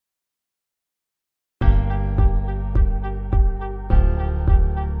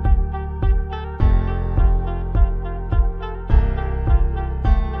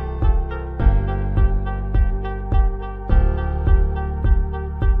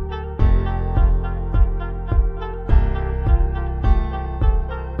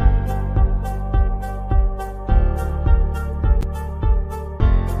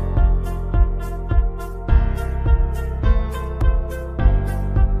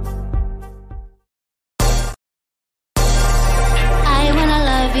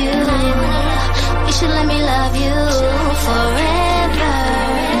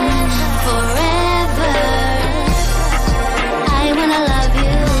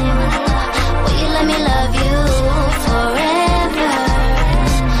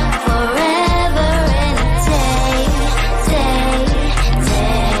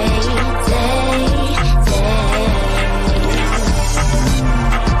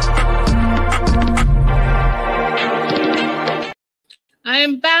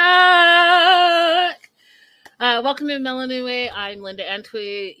Welcome to Melanin Way. I'm Linda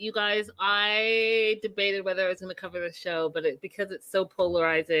Antwi. You guys, I debated whether I was going to cover the show, but because it's so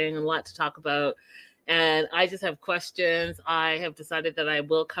polarizing and a lot to talk about, and I just have questions, I have decided that I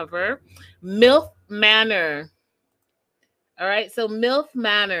will cover MILF Manor. All right, so MILF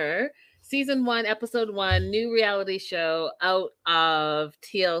Manor, Season 1, Episode 1, new reality show out of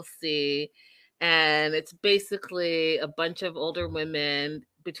TLC. And it's basically a bunch of older women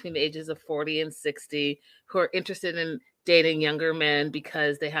between the ages of 40 and 60 who are interested in dating younger men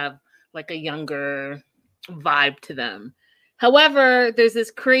because they have like a younger vibe to them. However, there's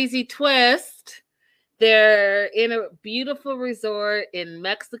this crazy twist. They're in a beautiful resort in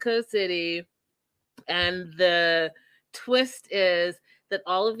Mexico City, and the twist is that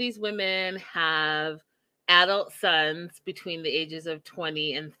all of these women have adult sons between the ages of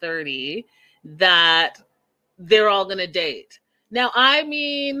 20 and 30 that they're all going to date. Now, I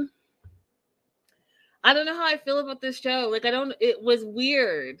mean, I don't know how I feel about this show. Like, it was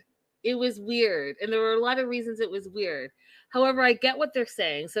weird. It was weird. And there were a lot of reasons it was weird. However, I get what they're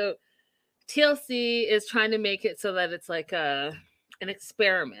saying. So TLC is trying to make it so that it's like an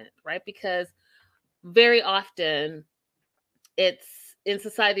experiment, right? Because very often it's in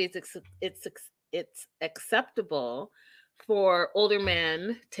society, it's acceptable for older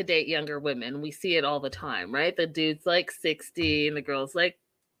men to date younger women. We see it all the time, right? The dude's like 60 and the girl's like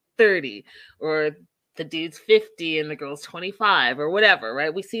 30, or the dude's 50 and the girl's 25 or whatever,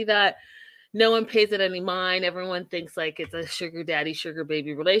 right? We see that. No one pays it any mind. Everyone thinks like it's a sugar daddy, sugar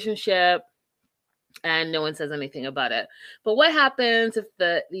baby relationship, and no one says anything about it. But what happens if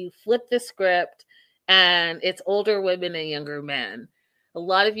you flip the script and it's older women and younger men? A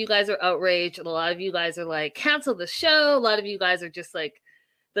lot of you guys are outraged. A lot of you guys are like, cancel the show. A lot of you guys are just like,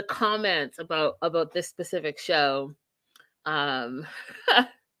 the comments about this specific show. You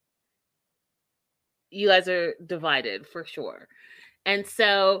guys are divided for sure. And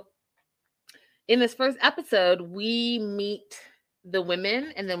so in this first episode, we meet the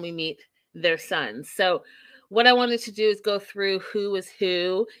women and then we meet their sons. So what I wanted to do is go through who is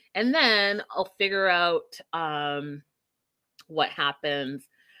who, and then I'll figure out what happens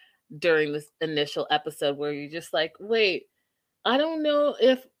during this initial episode where you're just like, wait, I don't know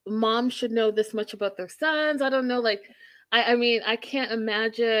if moms should know this much about their sons. I don't know. Like, I mean, I just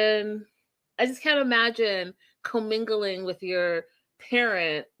can't imagine commingling with your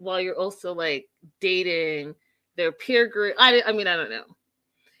parent while you're also like dating their peer group. I mean, I don't know.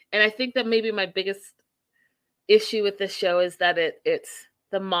 And I think that maybe my biggest issue with this show is that it's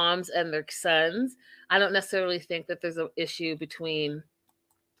the moms and their sons. I don't necessarily think that there's an issue between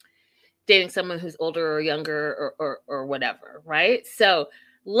dating someone who's older or younger or whatever, right? So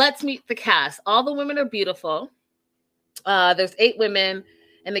let's meet the cast. All the women are beautiful. There's 8 women,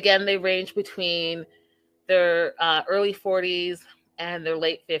 and again, they range between their early 40s and their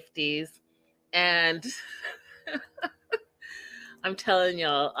late 50s. And I'm telling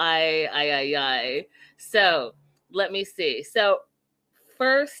y'all, I. So let me see. So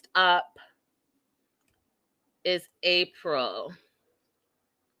first up is April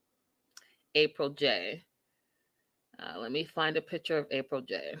J. Let me find a picture of April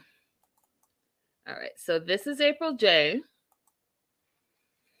J. All right, so this is April J.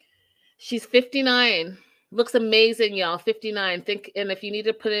 She's 59. Looks amazing, y'all. 59. And if you need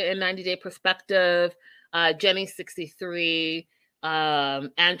to put it in 90-day perspective, Jenny's 63.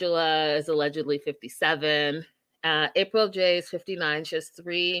 Angela is allegedly 57. April J is 59. She has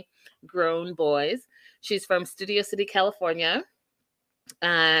 3 grown boys. She's from Studio City, California.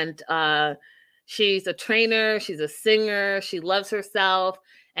 And she's a trainer. She's a singer. She loves herself.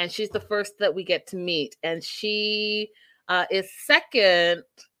 And she's the first that we get to meet. And she is second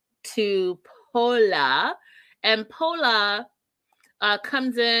to Paula. And Paula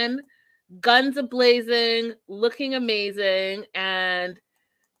comes in, guns a-blazing, looking amazing. And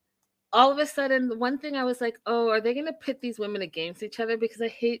all of a sudden, the one thing I was like, oh, are they going to pit these women against each other? Because I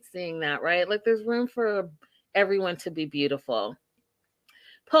hate seeing that, right? Like, there's room for everyone to be beautiful.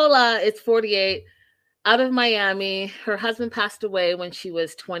 Paula is 48, out of Miami. Her husband passed away when she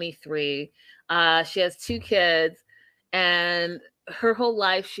was 23. She has 2 kids, and her whole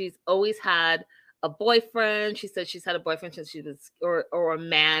life, she's always had a boyfriend. She said she's had a boyfriend since she was, or a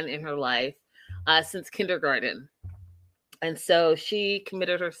man in her life, since kindergarten. And so she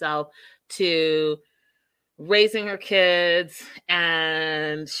committed herself to raising her kids,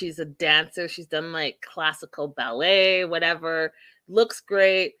 and she's a dancer. She's done like classical ballet, whatever. Looks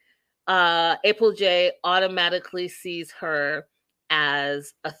great. April J automatically sees her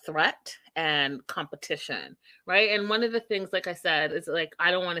as a threat and competition, right? And one of the things, like I said, is like,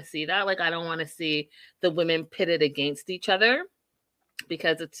 I don't want to see that. Like, I don't want to see the women pitted against each other,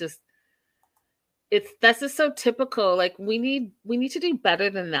 because that's just so typical. Like, we need to do better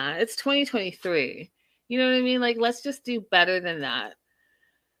than that. It's 2023. You know what I mean? Like, let's just do better than that.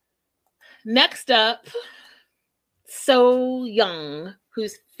 Next up, So Young,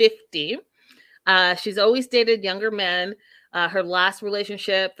 who's 50. She's always dated younger men. Her last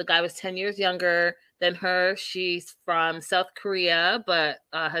relationship, the guy was 10 years younger than her. She's from South Korea, but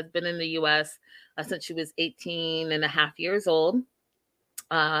has been in the US since she was 18 and a half years old.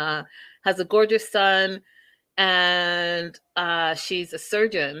 Has a gorgeous son, and she's a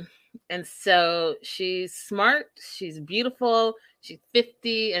surgeon. And so she's smart, she's beautiful, she's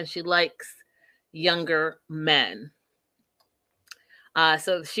 50, and she likes younger men.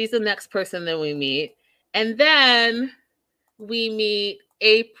 So she's the next person that we meet. And then we meet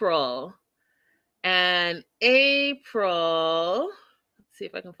April. And April, let's see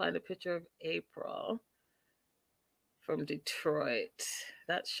if I can find a picture of April from Detroit.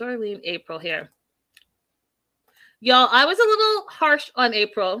 That's Charlene April here. Y'all, I was a little harsh on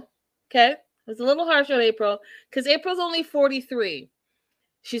April. Okay? I was a little harsh on April because April's only 43.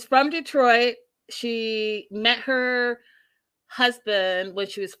 She's from Detroit. She met her husband when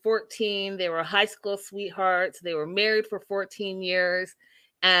she was 14. They were high school sweethearts. They were married for 14 years,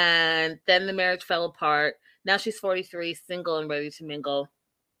 and then the marriage fell apart. Now she's 43, single and ready to mingle.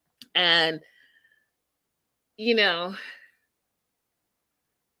 And you know,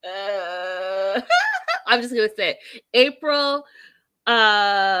 I'm just gonna say, April,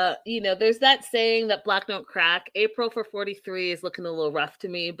 there's that saying that black don't crack. April for 43 is looking a little rough to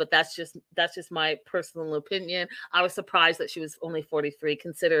me, but that's just my personal opinion. I was surprised that she was only 43,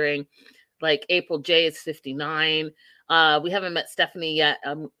 considering like April J is 59. We haven't met Stephanie yet,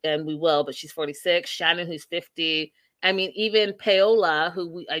 and we will, but she's 46. Shannon, who's 50. I mean, even Paola,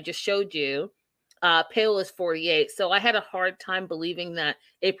 who I just showed you, Paola is 48. So I had a hard time believing that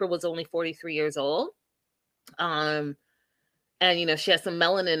April was only 43 years old. And she has some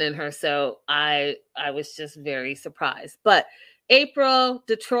melanin in her, so I was just very surprised. But April,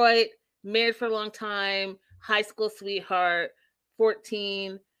 Detroit, married for a long time, high school sweetheart,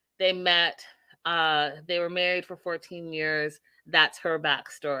 14. They met. They were married for 14 years. That's her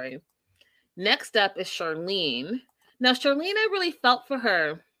backstory. Next up is Charlene. Now, Charlene, I really felt for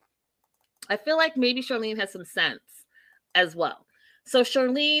her. I feel like maybe Charlene has some sense as well. So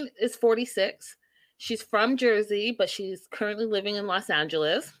Charlene is 46. She's from Jersey, but she's currently living in Los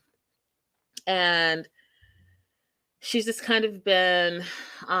Angeles. And she's just kind of been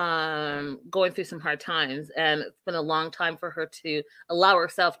going through some hard times. And it's been a long time for her to allow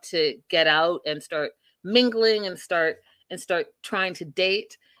herself to get out and start mingling and start trying to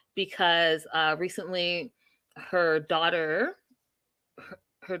date, because recently her daughter,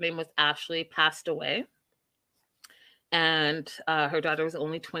 her name was Ashley, passed away. And her daughter was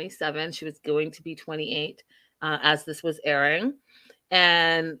only 27. She was going to be 28 as this was airing.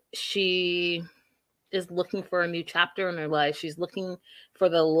 And she is looking for a new chapter in her life. She's looking for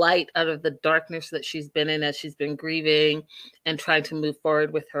the light out of the darkness that she's been in as she's been grieving and trying to move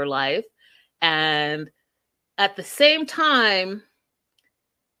forward with her life. And at the same time,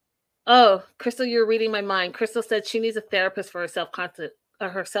 oh, Crystal, you're reading my mind. Crystal said she needs a therapist for her self-confidence.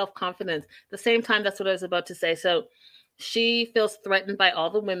 At the same time, that's what I was about to say. So she feels threatened by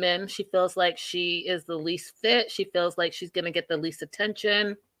all the women. She feels like she is the least fit. She feels like she's going to get the least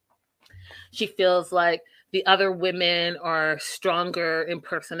attention. She feels like the other women are stronger in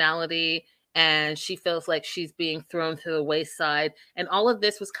personality, and she feels like she's being thrown to the wayside. And all of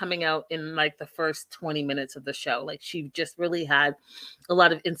this was coming out in like the first 20 minutes of the show. Like, she just really had a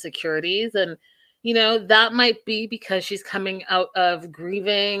lot of insecurities, and that might be because she's coming out of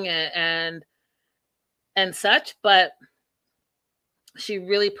grieving and such, but she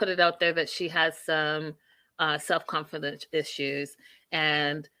really put it out there that she has some self-confidence issues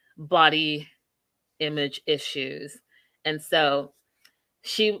and body image issues. And so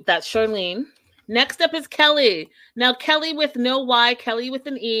that's Charlene. Next up is Kelly. Now, Kelly with no Y, Kelly with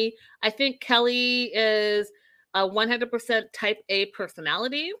an E. I think Kelly is a 100% type A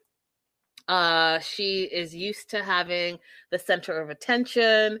personality. She is used to having the center of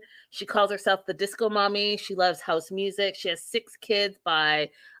attention. She calls herself the disco mommy. She loves house music. She has 6 kids by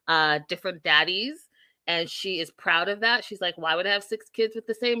different daddies, and she is proud of that. She's like, why would I have 6 kids with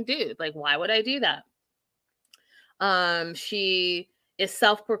the same dude? Like, why would I do that? She is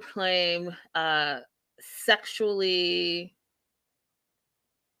self-proclaimed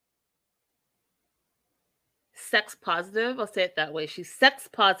sex positive. I'll say it that way. She's sex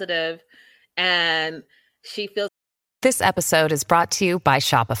positive, and she feels. This episode is brought to you by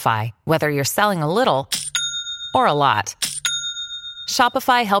Shopify. Whether you're selling a little or a lot,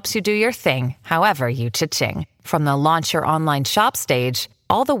 Shopify helps you do your thing, however you cha-ching. From the launch your online shop stage,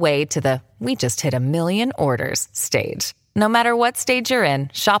 all the way to the we just hit 1 million orders stage. No matter what stage you're in,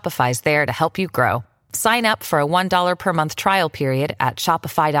 Shopify's there to help you grow. Sign up for a $1 per month trial period at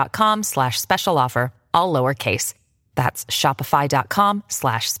shopify.com/special offer, all lowercase. That's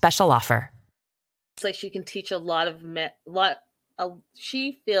shopify.com/special offer. It's like she can teach a lot of men,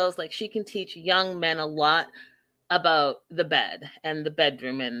 she feels like she can teach young men a lot about the bed and the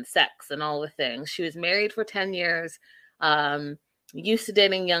bedroom and sex and all the things. She was married for 10 years, used to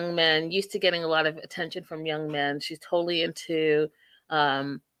dating young men, used to getting a lot of attention from young men. She's totally into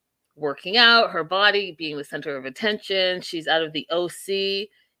working out, her body being the center of attention. She's out of the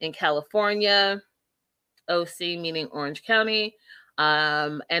OC in California, OC meaning Orange County.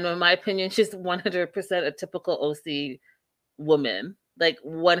 And in my opinion, she's 100% a typical OC woman, like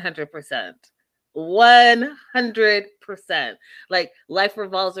 100%. 100%. Like, life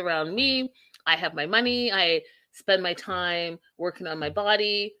revolves around me. I have my money. I spend my time working on my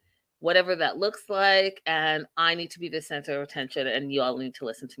body, whatever that looks like. And I need to be the center of attention, and you all need to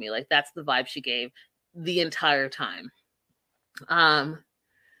listen to me. Like, that's the vibe she gave the entire time.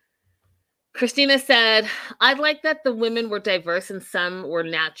 Christina said, I'd like that the women were diverse and some were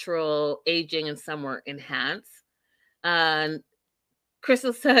natural aging and some were enhanced. And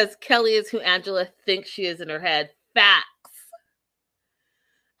Crystal says, Kelly is who Angela thinks she is in her head. Facts.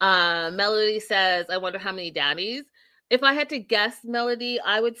 Melody says, I wonder how many daddies. If I had to guess, Melody,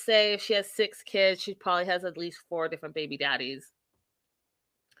 I would say if she has 6 kids, she probably has at least 4 different baby daddies.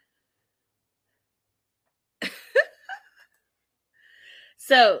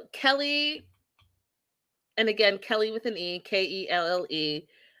 So Kelly, and again, Kelly with an E, Kelle,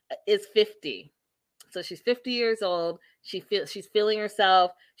 is 50. So she's 50 years old. She's feeling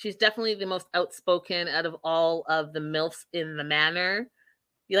herself. She's definitely the most outspoken out of all of the MILFs in the manor.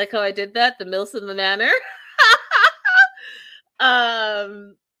 You like how I did that? The MILFs in the manor?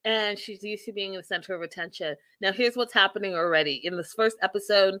 And she's used to being the center of attention. Now, here's what's happening already. In this first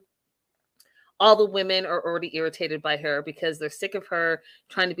episode, all the women are already irritated by her because they're sick of her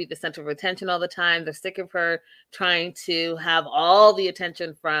trying to be the center of attention all the time. They're sick of her trying to have all the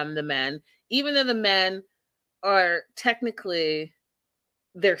attention from the men, even though the men are technically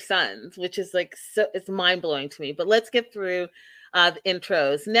their sons, which is like, so it's mind-blowing to me. But let's get through the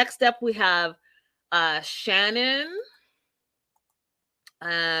intros. Next up, we have Shannon.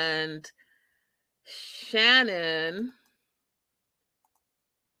 And Shannon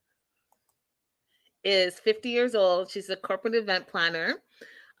is 50 years old. She's a corporate event planner.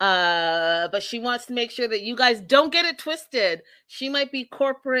 But she wants to make sure that you guys don't get it twisted. She might be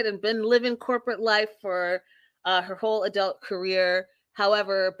corporate and been living corporate life for her whole adult career.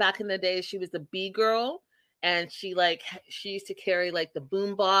 However, back in the day, she was a B-girl, and she used to carry like the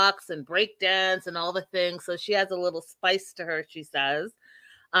boombox and break dance and all the things. So she has a little spice to her, she says.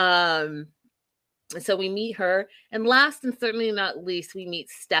 And so we meet her, and last and certainly not least, we meet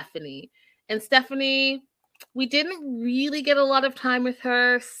Stephanie. And Stephanie, we didn't really get a lot of time with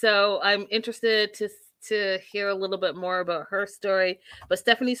her, so I'm interested to hear a little bit more about her story. But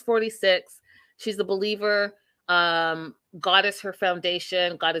Stephanie's 46. She's a believer. God is her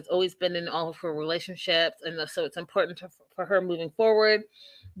foundation. God has always been in all of her relationships, and so it's important for her moving forward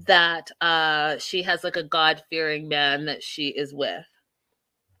that she has like a God-fearing man that she is with.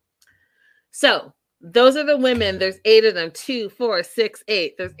 So those are the women. There's 8 of them. 2, 4, 6,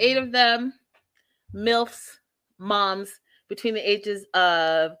 8. There's 8 of them. MILFs, moms between the ages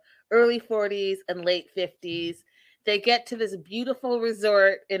of early 40s and late 50s. They get to this beautiful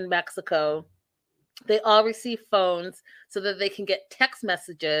resort in Mexico. They all receive phones so that they can get text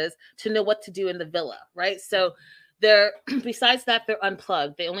messages to know what to do in the villa, right? So they're, besides that, they're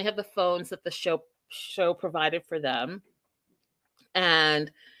unplugged. They only have the phones that the show provided for them.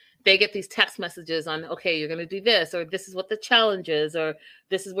 And they get these text messages on, okay, you're going to do this, or this is what the challenge is, or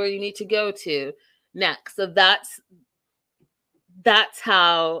this is where you need to go to next. So that's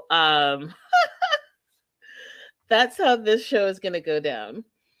how that's how this show is going to go down.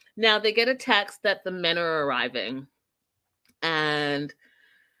 Now they get a text that the men are arriving, and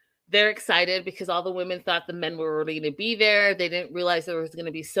they're excited because all the women thought the men were already going to be there. They didn't realize there was going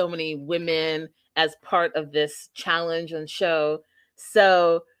to be so many women as part of this challenge and show.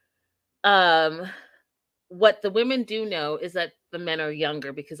 So what the women do know is that the men are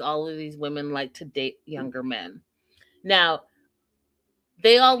younger because all of these women like to date younger men. Now,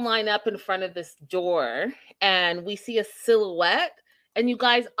 They all line up in front of this door, and we see a silhouette. And you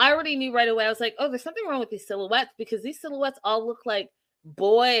guys, I already knew right away. I was like, oh, there's something wrong with these silhouettes, because these silhouettes all look like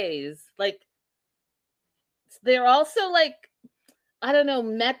boys. Like, they're also like, I don't know,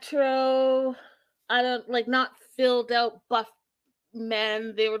 metro, I don't like, not filled out buff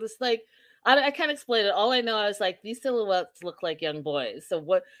men. They were just like, I can't explain it. All I know, I was like, these silhouettes look like young boys. So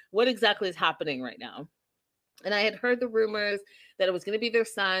what exactly is happening right now? And I had heard the rumors that it was going to be their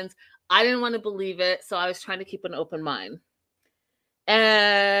sons. I didn't want to believe it, so I was trying to keep an open mind.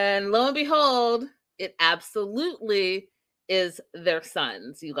 And lo and behold, it absolutely is their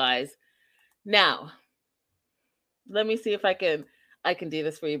sons, you guys. Now, let me see if I can do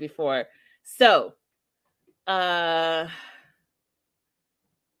this for you before. So, I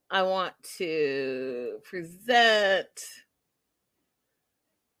want to present.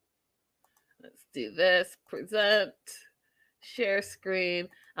 Let's do this. Present. Share screen.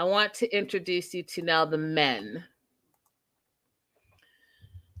 I want to introduce you to now the men.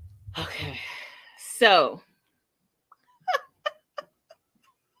 Okay. So.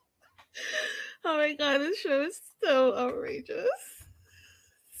 Oh my God, this show is so outrageous.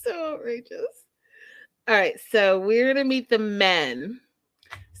 So outrageous. All right, so we're going to meet the men.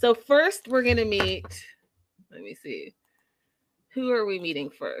 So first we're going to meet, let me see. Who are we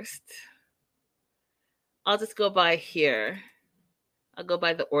meeting first? I'll just go by here. I'll go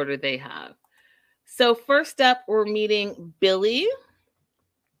by the order they have. So first up, we're meeting Billy.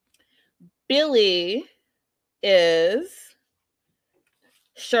 Billy is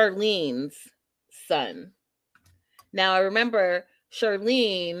Charlene's son. Now I remember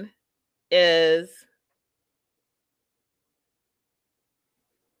Charlene is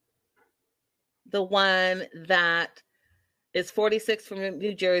the one that is 46 from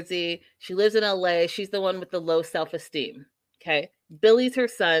New Jersey. She lives in LA. She's the one with the low self-esteem. Okay. Billy's her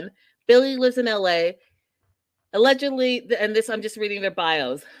son. Billy lives in LA. Allegedly, and this, I'm just reading their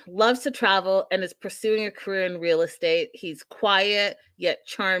bios, loves to travel and is pursuing a career in real estate. He's quiet, yet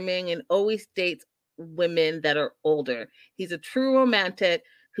charming, and always dates women that are older. He's a true romantic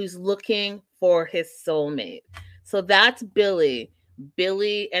who's looking for his soulmate. So that's Billy.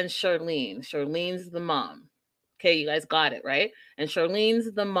 Billy and Charlene. Charlene's the mom. Okay, you guys got it, right? And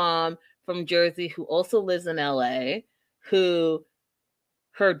Charlene's the mom from Jersey who also lives in LA, who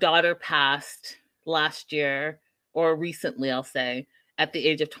her daughter passed last year, or recently, I'll say, at the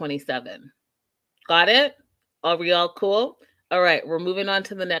age of 27. Got it? Are we all cool? All right, we're moving on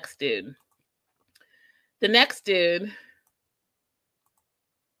to the next dude. The next dude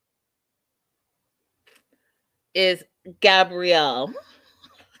is Gabrielle.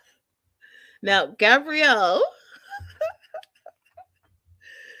 Now, Gabrielle,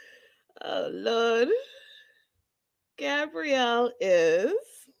 oh Lord, Gabrielle is,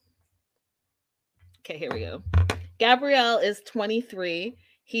 okay, here we go. Gabrielle is 23.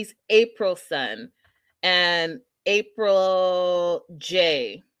 He's April's son. And April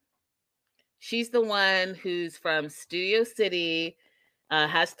J. She's the one who's from Studio City,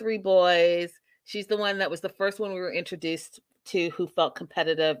 has 3 boys. She's the one that was the first one we were introduced to who felt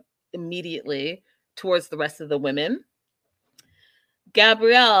competitive immediately towards the rest of the women.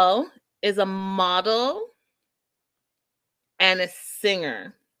 Gabrielle is a model and a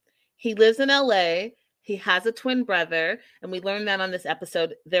singer. He lives in LA. He has a twin brother, and we learned that on this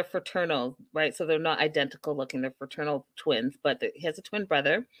episode. They're fraternal, right? So they're not identical looking. They're fraternal twins, but he has a twin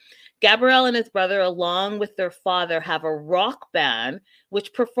brother. Gabrielle and his brother, along with their father, have a rock band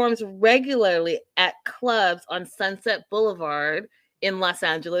which performs regularly at clubs on Sunset Boulevard in Los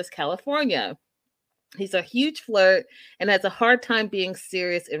Angeles, California. He's a huge flirt and has a hard time being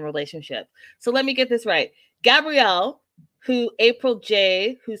serious in relationships. So let me get this right. Gabrielle, who April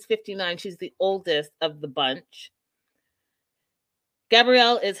J, who's 59, she's the oldest of the bunch.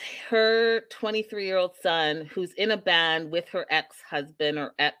 Gabrielle is her 23-year-old son who's in a band with her ex-husband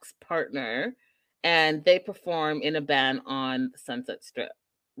or ex-partner, and they perform in a band on Sunset Strip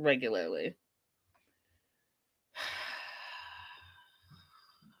regularly.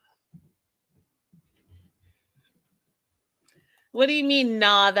 What do you mean,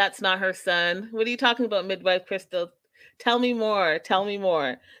 nah, that's not her son? What are you talking about, Midwife Crystal? Tell me more. Tell me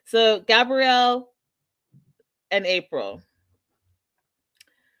more. So Gabrielle and April.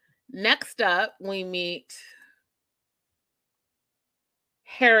 Next up, we meet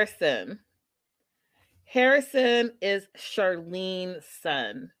Harrison. Harrison is Charlene's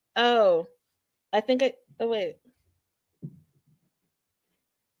son. Oh, wait.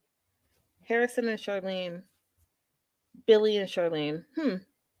 Harrison and Charlene. Billy and Charlene.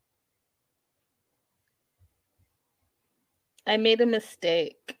 I made a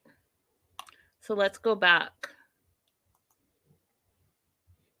mistake. So let's go back.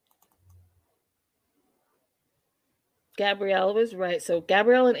 Gabrielle was right. So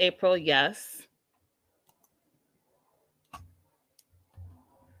Gabrielle and April, yes.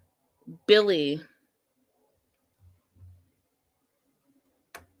 Billy.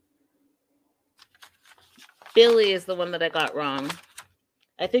 Billy is the one that I got wrong.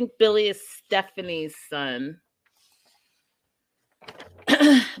 I think Billy is Stephanie's son.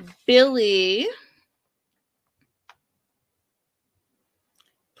 Billy.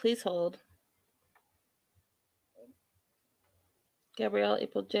 Please hold. Gabrielle,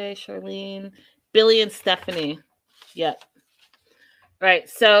 April J, Charlene, Billy, and Stephanie. Yep. Right.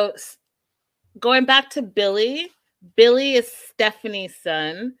 So going back to Billy, Billy is Stephanie's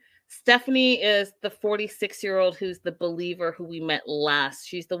son. Stephanie is the 46-year-old who's the believer who we met last.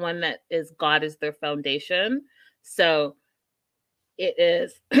 She's the one that is God is their foundation. So it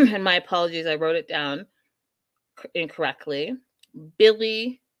is, and my apologies, I wrote it down incorrectly.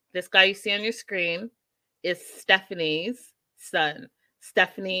 Billy, this guy you see on your screen, is Stephanie's son.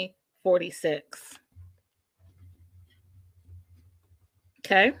 Stephanie, 46.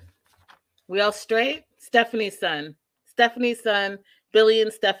 Okay. We all straight? Stephanie's son. Stephanie's son. Billy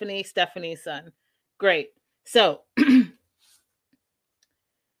and Stephanie, Stephanie's son. Great. So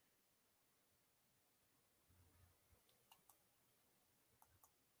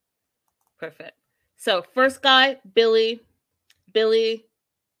perfect. So first guy, Billy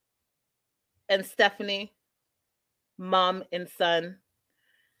and Stephanie, mom and son.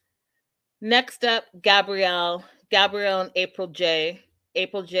 Next up, Gabrielle and April J,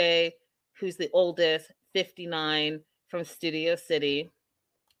 who's the oldest, 59, from Studio City.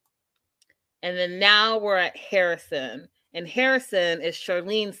 And then now we're at Harrison. And Harrison is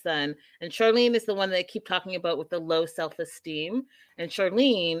Charlene's son. And Charlene is the one that I keep talking about with the low self-esteem. And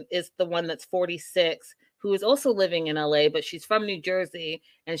Charlene is the one that's 46, who is also living in LA, but she's from New Jersey.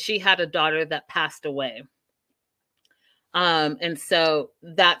 And she had a daughter that passed away. And so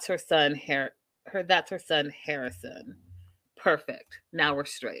that's her son, that's her son, Harrison. Perfect. Now we're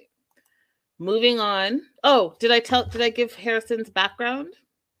straight. Moving on. Oh, did I give Harrison's background?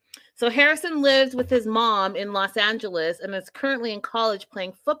 So Harrison lives with his mom in Los Angeles and is currently in college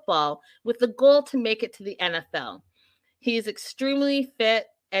playing football with the goal to make it to the NFL. He's extremely fit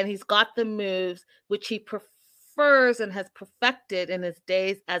and he's got the moves, which he prefers and has perfected in his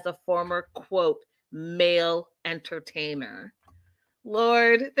days as a former, quote, male entertainer.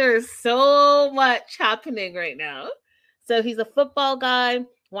 Lord, there's so much happening right now. So he's a football guy,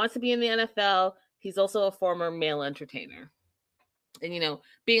 wants to be in the NFL. He's also a former male entertainer. And, you know,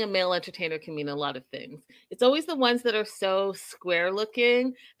 being a male entertainer can mean a lot of things. It's always the ones that are so square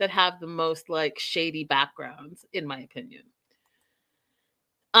looking that have the most like shady backgrounds, in my opinion.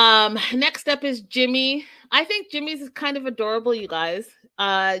 Next up is Jimmy. I think Jimmy's is kind of adorable, you guys.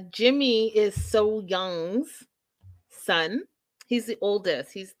 Jimmy is So Young's son. He's the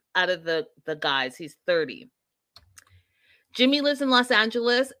oldest. He's out of the guys. He's 30. Jimmy lives in Los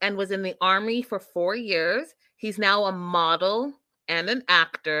Angeles and was in the Army for 4 years. He's now a model and an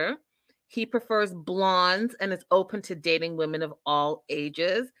actor. He prefers blondes and is open to dating women of all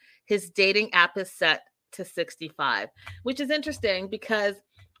ages. His dating app is set to 65, which is interesting because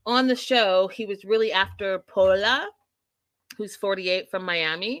on the show, he was really after Paula, who's 48 from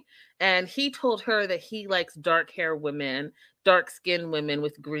Miami. And he told her that he likes dark hair women, dark skinned women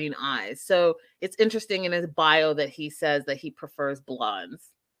with green eyes. So it's interesting in his bio that he says that he prefers blondes.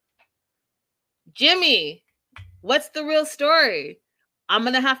 Jimmy, what's the real story? I'm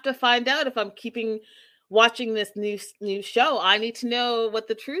going to have to find out if I'm watching this new show. I need to know what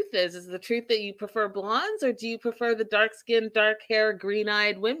the truth is. Is the truth that you prefer blondes or do you prefer the dark skinned, dark hair, green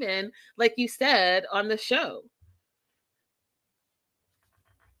eyed women like you said on the show?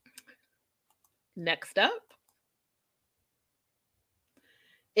 Next up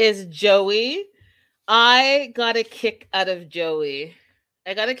is Joey. I got a kick out of Joey.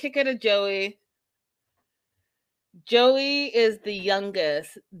 Joey is the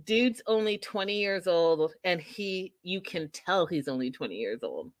youngest. Dude's only 20 years old, and you can tell he's only 20 years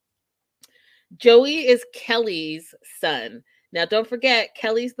old. Joey is Kelly's son. Now, don't forget,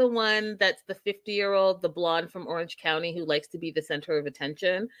 Kelly's the one that's the 50-year-old, the blonde from Orange County who likes to be the center of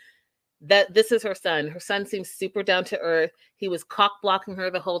attention. This is her son. Her son seems super down to earth. He was cock blocking her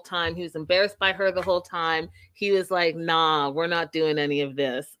the whole time. He was embarrassed by her the whole time. He was like, nah, we're not doing any of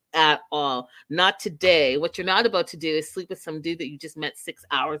this at all. Not today. What you're not about to do is sleep with some dude that you just met 6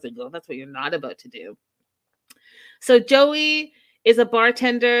 hours ago. That's what you're not about to do. So Joey is a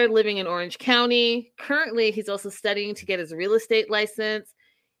bartender living in Orange County. Currently, he's also studying to get his real estate license.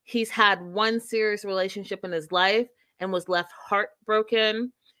 He's had one serious relationship in his life and was left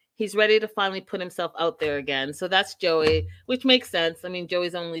heartbroken. He's ready to finally put himself out there again. So that's Joey, which makes sense. I mean,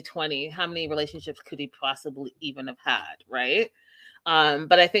 Joey's only 20. How many relationships could he possibly even have had, right?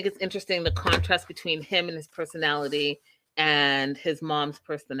 But I think it's interesting the contrast between him and his personality and his mom's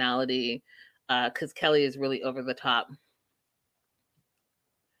personality, because Kelly is really over the top.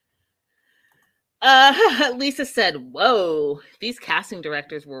 Lisa said, whoa, these casting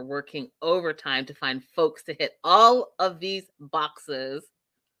directors were working overtime to find folks to hit all of these boxes.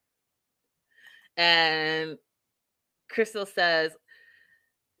 And Crystal says,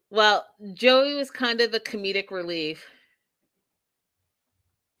 well, Joey was kind of the comedic relief.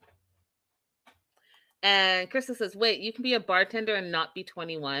 And Crystal says, wait, you can be a bartender and not be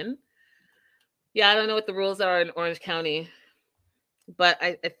 21? Yeah, I don't know what the rules are in Orange County. But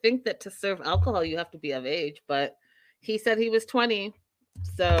I think that to serve alcohol, you have to be of age. But he said he was 20.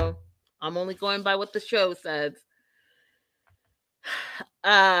 So I'm only going by what the show says.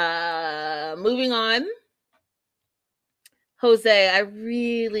 Moving on. Jose. I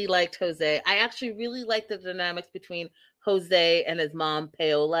really liked Jose. I actually really liked the dynamics between Jose and his mom,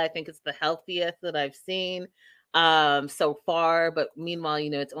 Paola. I think it's the healthiest that I've seen so far. But meanwhile,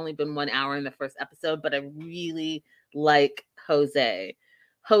 you know, it's only been 1 hour in the first episode. But I really like Jose.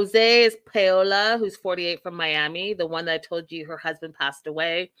 Jose is Paola, who's 48 from Miami, the one that I told you her husband passed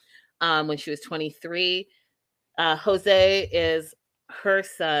away when she was 23. Jose is her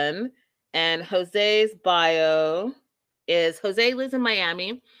son, and Jose's bio is Jose lives in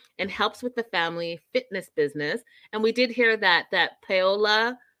Miami and helps with the family fitness business. And we did hear that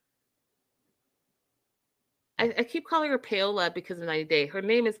Paola, I keep calling her Paola because of 90 Day. Her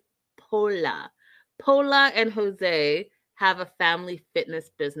name is Pola. Pola and Jose have a family fitness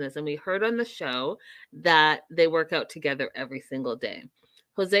business, and we heard on the show that they work out together every single day.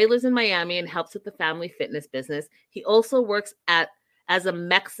 Jose lives in Miami and helps with the family fitness business. He also works as a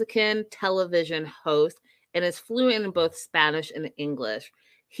Mexican television host and is fluent in both Spanish and English.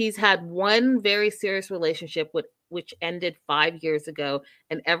 He's had one very serious relationship which ended 5 years ago,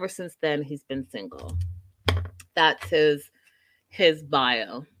 and ever since then he's been single. That's his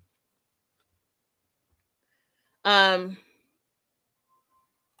bio.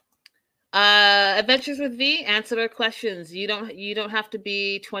 Adventures with V answered our questions. You don't have to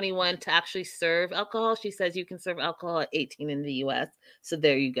be 21 to actually serve alcohol. She says you can serve alcohol at 18 in the US. So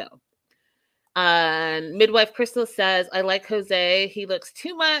there you go. And Midwife Crystal says, I like Jose. He looks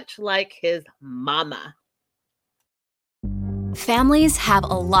too much like his mama. Families have a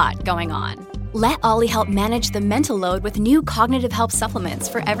lot going on. Let Ollie help manage the mental load with new cognitive help supplements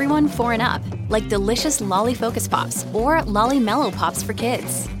for everyone 4 and up, like delicious Lolly Focus Pops or Lolly Mellow Pops for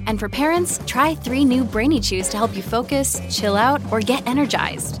kids. And for parents, try 3 new Brainy Chews to help you focus, chill out, or get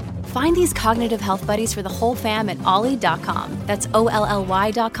energized. Find these cognitive health buddies for the whole fam at ollie.com. That's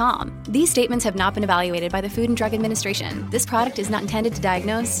OLLY.com. These statements have not been evaluated by the Food and Drug Administration. This product is not intended to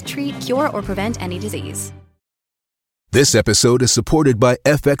diagnose, treat, cure, or prevent any disease. This episode is supported by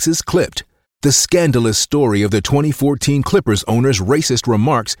FX's Clipped, the scandalous story of the 2014 Clippers owner's racist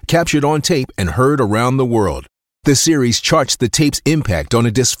remarks captured on tape and heard around the world. The series charts the tape's impact on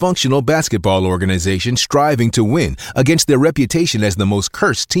a dysfunctional basketball organization striving to win against their reputation as the most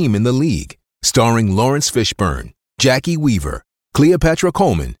cursed team in the league. Starring Lawrence Fishburne, Jackie Weaver, Cleopatra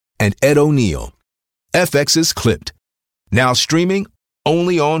Coleman, and Ed O'Neill. FX's Clipped. Now streaming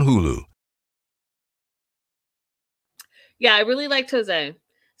only on Hulu. Yeah, I really liked Jose.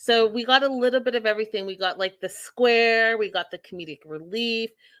 So we got a little bit of everything. We got like the square, we got the comedic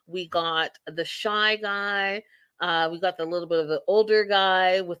relief, we got the shy guy, we got the little bit of the older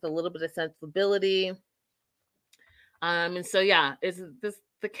guy with a little bit of sensibility. And so yeah,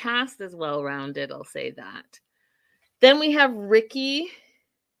 the cast is well rounded, I'll say that. Then we have Ricky.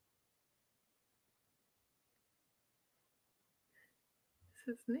 Is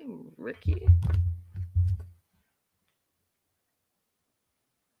his name Ricky?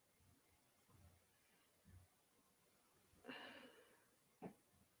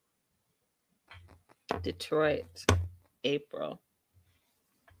 Detroit, April.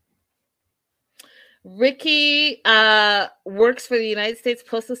 Ricky works for the United States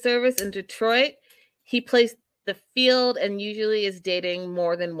Postal Service in Detroit. He plays the field and usually is dating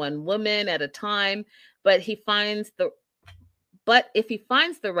more than one woman at a time, but if he finds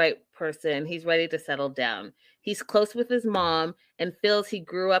the right person, he's ready to settle down. He's close with his mom and feels he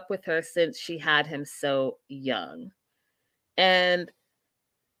grew up with her since she had him so young. And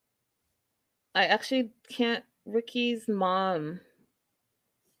I actually can't. Ricky's mom.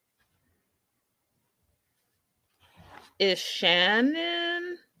 is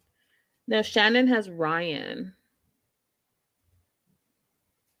Shannon. No, Shannon has Ryan.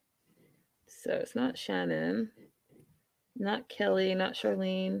 So it's not Shannon, not Kelly, not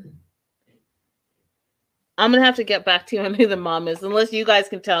Charlene. I'm going to have to get back to you on who the mom is, unless you guys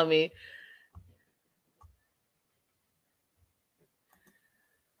can tell me.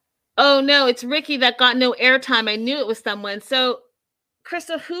 Oh, no, it's Ricky that got no airtime. I knew it was someone. So,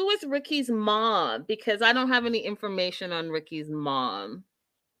 Krista, who is Ricky's mom? Because I don't have any information on Ricky's mom.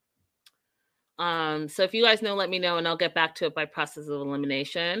 So if you guys know, let me know, and I'll get back to it by process of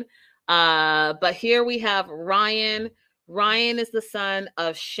elimination. But here we have Ryan. Ryan is the son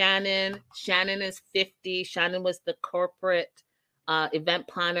of Shannon. Shannon is 50. Shannon was the corporate event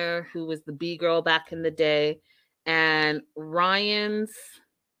planner who was the B-girl back in the day. And Ryan's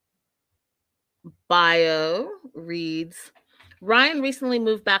bio reads, Ryan recently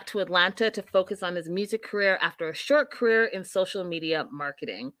moved back to Atlanta to focus on his music career after a short career in social media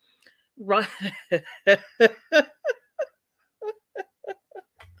marketing. Ryan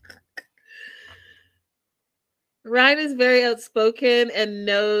is very outspoken and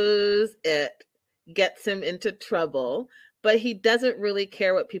knows it gets him into trouble, but he doesn't really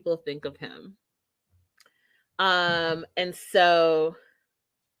care what people think of him. And so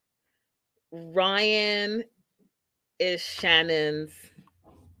Ryan is Shannon's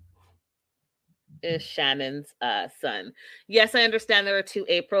son. Yes, I understand there are two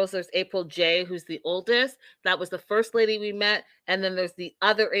Aprils. There's April J, who's the oldest. That was the first lady we met. And then there's the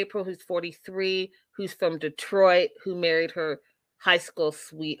other April, who's 43, who's from Detroit, who married her high school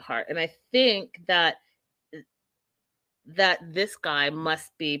sweetheart. And I think that this guy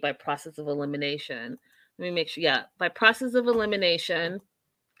must be by process of elimination. Let me make sure. Yeah, by process of elimination,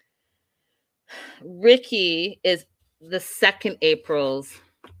 Ricky is the second April's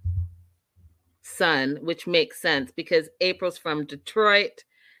son, which makes sense because April's from Detroit,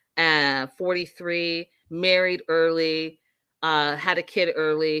 43, married early, had a kid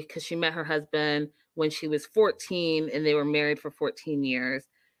early because she met her husband when she was 14 and they were married for 14 years.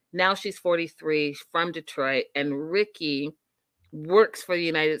 Now she's 43, from Detroit, and Ricky works for the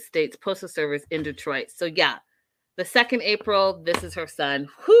United States Postal Service in Detroit. So yeah, the second April, this is her son.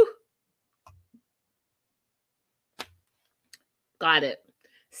 Whew. Got it.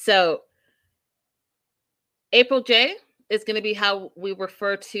 So April J is going to be how we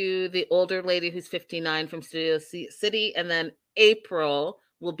refer to the older lady who's 59 from Studio City. And then April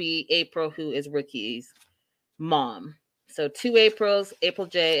will be April, who is Ricky's mom. So two Aprils, April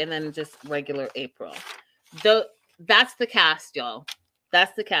J, and then just regular April. That's the cast, y'all.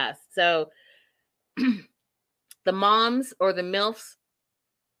 That's the cast. So the moms or the MILFs,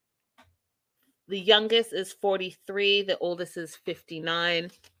 the youngest is 43. The oldest is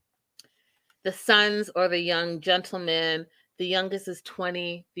 59. The sons or the young gentlemen, the youngest is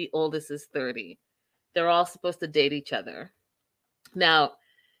 20, the oldest is 30. They're all supposed to date each other. Now,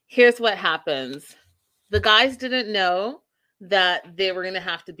 here's what happens. The guys didn't know that they were going to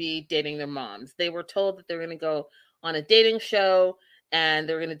have to be dating their moms. They were told that they were going to go on a dating show and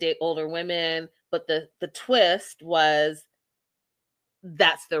they were going to date older women. But the twist was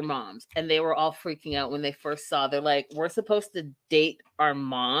that's their moms. And they were all freaking out when they first saw. They're like, we're supposed to date our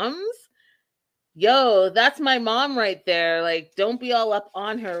moms? Yo, that's my mom right there. Like, don't be all up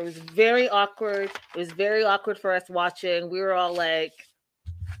on her. It was very awkward. It was very awkward for us watching. We were all like,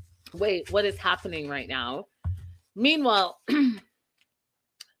 wait, what is happening right now? Meanwhile,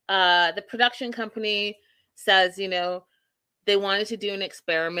 the production company says, they wanted to do an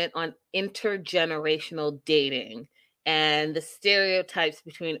experiment on intergenerational dating and the stereotypes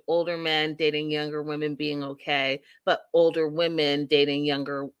between older men dating younger women being okay, but older women dating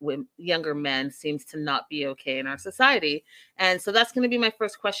younger men seems to not be okay in our society. And so that's going to be my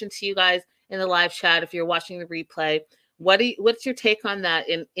first question to you guys in the live chat. If you're watching the replay, what's your take on that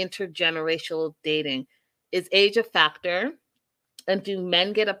in intergenerational dating? Is age a factor? And do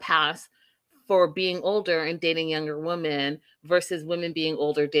men get a pass for being older and dating younger women versus women being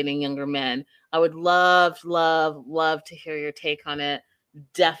older dating younger men? I would love to hear your take on it.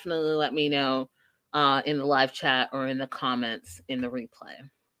 Definitely let me know in the live chat or in the comments in the replay.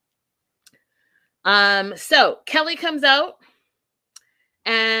 So Kelly comes out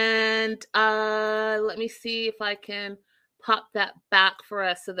and let me see if I can pop that back for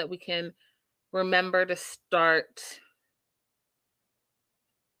us so that we can remember to start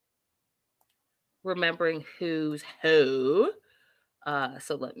remembering who's who.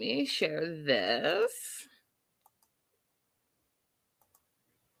 So let me share this.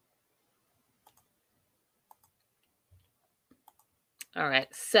 All right.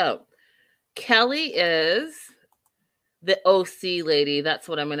 So Kelly is the OC lady. That's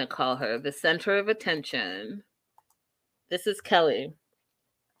what I'm going to call her. The center of attention. This is Kelly.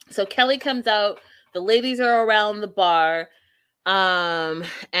 So Kelly comes out. The ladies are around the bar. And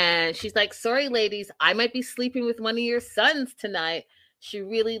she's like, sorry, ladies, I might be sleeping with one of your sons tonight. She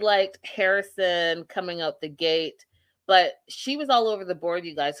really liked Harrison coming out the gate, but she was all over the board,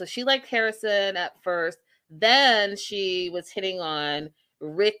 you guys. So she liked Harrison at first. Then she was hitting on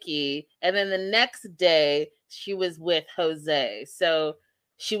Ricky. And then the next day she was with Jose. So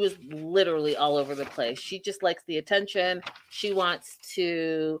she was literally all over the place. She just likes the attention. She wants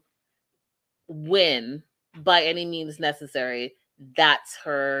to win by any means necessary. That's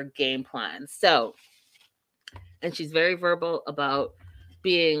her game plan. So, and she's very verbal about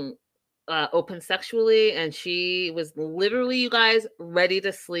being open sexually. And she was literally, you guys, ready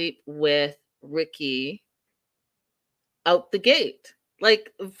to sleep with Ricky out the gate.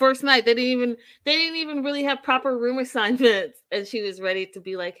 Like first night, they didn't even really have proper room assignments. And she was ready to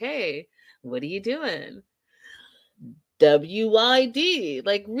be like, hey, what are you doing? WID.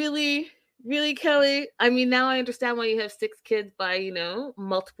 Like really, Kelly? I mean, now I understand why you have 6 kids by,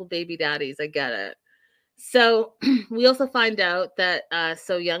 multiple baby daddies. I get it. So we also find out that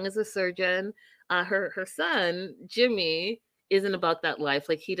So Young is a surgeon. Her son, Jimmy, isn't about that life.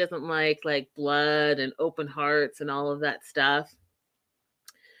 Like he doesn't like blood and open hearts and all of that stuff.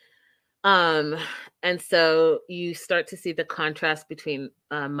 And so you start to see the contrast between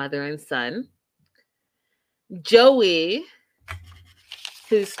mother and son. Joey,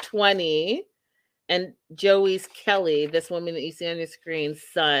 who's 20, and Joey's Kelly, this woman that you see on your screen,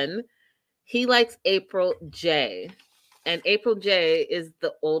 son, he likes April J. And April J is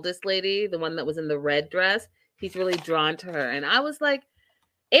the oldest lady, the one that was in the red dress. He's really drawn to her. And I was like,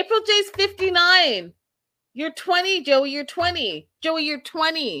 April J's 59. You're 20, Joey. You're 20. Joey, you're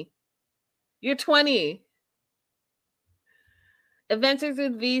 20. You're 20. Adventures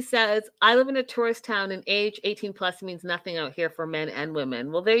with V says, I live in a tourist town and age 18 plus means nothing out here for men and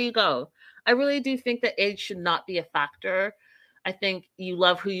women. Well, there you go. I really do think that age should not be a factor. I think you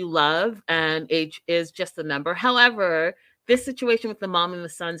love who you love and age is just a number. However, this situation with the mom and the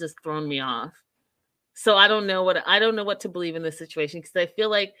sons has thrown me off. So I don't know what to believe in this situation because I feel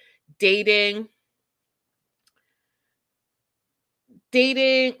like dating,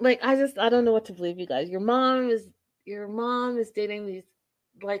 like I don't know what to believe, you guys. Your mom is dating these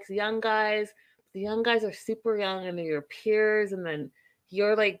like young guys. The young guys are super young and they're your peers, and then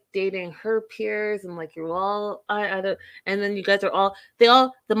you're like dating her peers, and like you're all I don't, and then you guys are all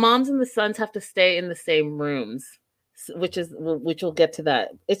the moms and the sons have to stay in the same rooms, which we'll get to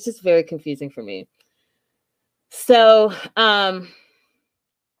that. It's just very confusing for me. So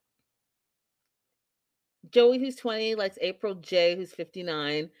Joey, who's 20, likes April J, who's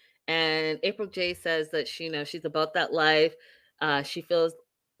 59. And April J says that she's about that life. She feels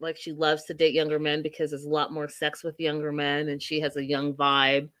like she loves to date younger men because there's a lot more sex with younger men, and she has a young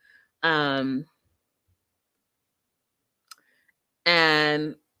vibe.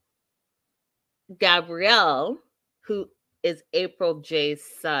 And Gabrielle, who is April J's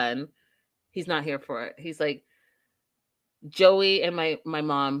son, he's not here for it. He's like, Joey and my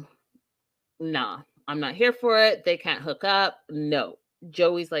mom, nah, I'm not here for it. They can't hook up. No.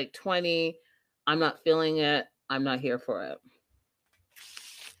 Joey's like 20. I'm not feeling it. I'm not here for it.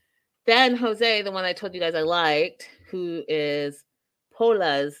 Then Jose, the one I told you guys I liked, who is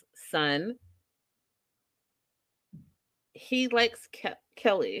Paula's son, he likes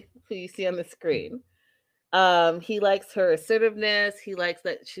Kelly, who you see on the screen. He likes her assertiveness. He likes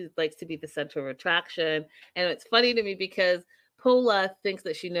that she likes to be the center of attraction. And it's funny to me because Paula thinks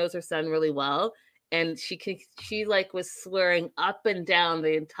that she knows her son really well. And she like was swearing up and down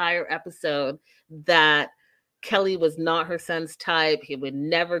the entire episode that Kelly was not her son's type. He would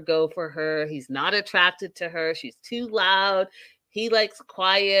never go for her. He's not attracted to her. She's too loud. He likes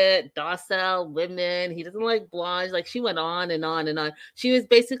quiet, docile women. He doesn't like blondes. Like she went on and on and on. She was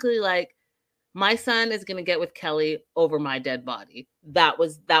basically like, my son is going to get with Kelly over my dead body. That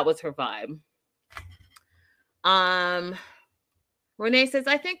was her vibe. Renee says,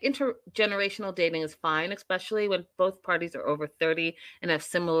 I think intergenerational dating is fine, especially when both parties are over 30 and have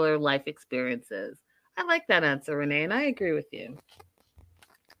similar life experiences. I like that answer, Renee, and I agree with you.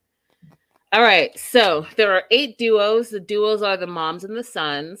 All right, so there are 8 duos. The duos are the moms and the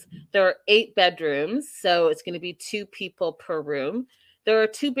sons. There are 8 bedrooms, so it's going to be 2 people per room. There are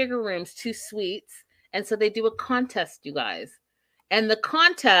 2 bigger rooms, 2 suites, and so they do a contest, you guys. And the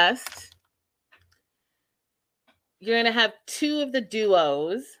contest, you're going to have 2 of the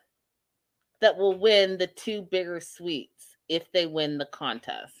duos that will win the 2 bigger suites if they win the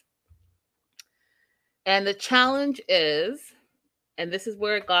contest. And the challenge is, and this is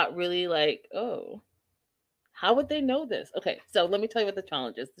where it got really like, oh, how would they know this? Okay, so let me tell you what the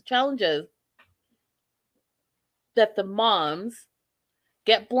challenge is. The challenge is that the moms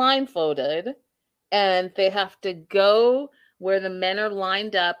get blindfolded and they have to go where the men are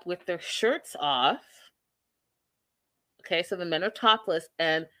lined up with their shirts off. Okay, so the men are topless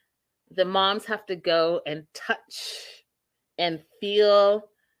and the moms have to go and touch and feel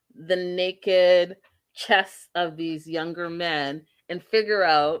the naked chests of these younger men and figure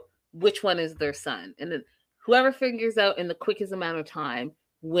out which one is their son. And then whoever figures out in the quickest amount of time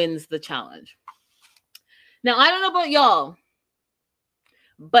wins the challenge. Now, I don't know about y'all,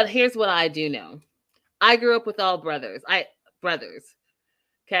 but here's what I do know. I grew up with all brothers.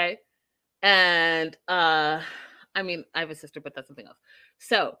 Okay? And I mean, I have a sister, but that's something else.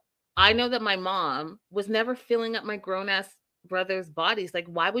 So I know that my mom was never filling up my grown-ass brothers' bodies. Like,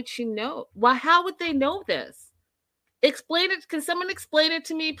 why would she know? Why? How would they know this? Explain it. Can someone explain it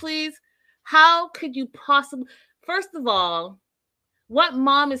to me, please? How could you possibly? First of all, what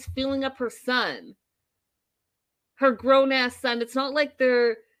mom is filling up her son? Her grown-ass son. It's not like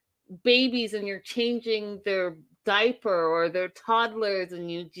they're babies and you're changing their diaper, or they're toddlers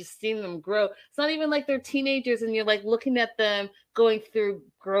and you just seen them grow. It's not even like they're teenagers and you're like looking at them going through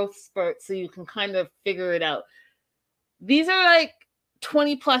growth spurts so you can kind of figure it out. These are like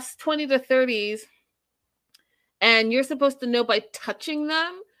 20 to 30s, and you're supposed to know by touching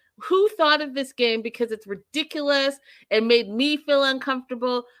them. Who thought of this game? Because it's ridiculous. It made me feel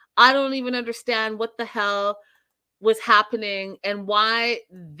uncomfortable. I don't even understand what the hell was happening and why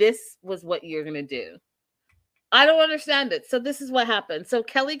this was what you're going to do. I don't understand it. So this is what happened. So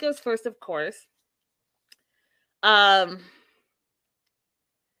Kelly goes first, of course. And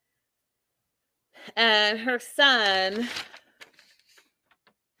her son,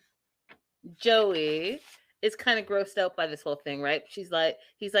 Joey, is kind of grossed out by this whole thing, right? He's like,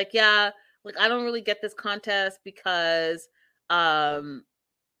 yeah, like, I don't really get this contest because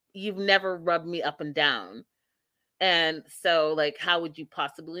you've never rubbed me up and down. And so, like, how would you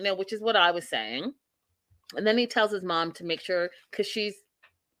possibly know? Which is what I was saying. And then he tells his mom to make sure, because she's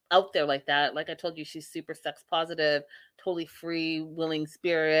out there like that. Like I told you, she's super sex positive, totally free, willing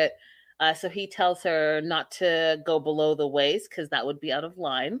spirit. So he tells her not to go below the waist because that would be out of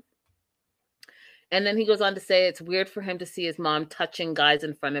line. And then he goes on to say it's weird for him to see his mom touching guys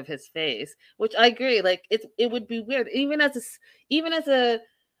in front of his face, which I agree. Like it would be weird, even as the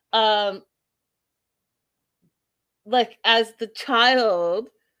child.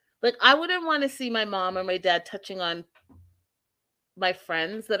 Like, I wouldn't want to see my mom or my dad touching on my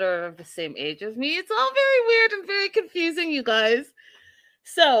friends that are of the same age as me. It's all very weird and very confusing, you guys.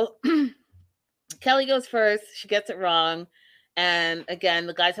 So Kelly goes first. She gets it wrong. And again,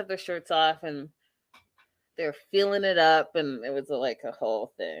 the guys have their shirts off and they're feeling it up. And it was like a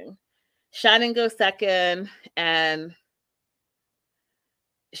whole thing. Shannon goes second. And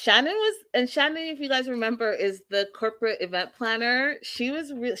Shannon, if you guys remember, is the corporate event planner. She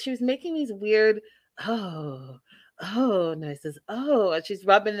was making these weird, noises. Oh, and she's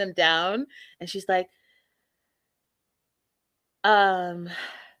rubbing them down, and she's like, it's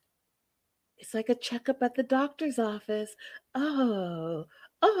like a checkup at the doctor's office. Oh.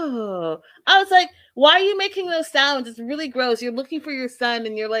 I was like, why are you making those sounds? It's really gross. You're looking for your son,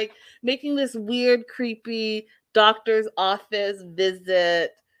 and you're like making this weird, creepy doctor's office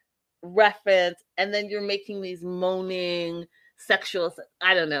visit reference, and then you're making these moaning sexual,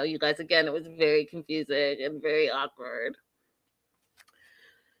 I don't know, you guys. Again, it was very confusing and very awkward.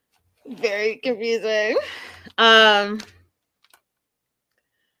 Very confusing.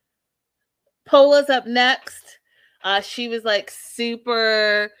 Pola's up next. She was like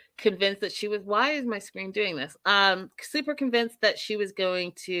super convinced that why is my screen doing this? Super convinced that she was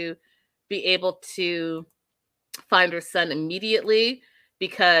going to be able to find her son immediately,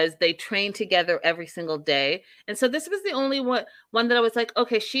 because they train together every single day. And so this was the only one that I was like,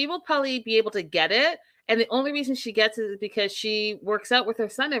 okay, she will probably be able to get it. And the only reason she gets it is because she works out with her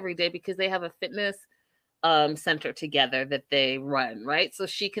son every day, because they have a fitness center together that they run, right? So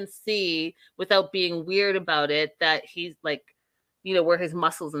she can see without being weird about it that he's like, where his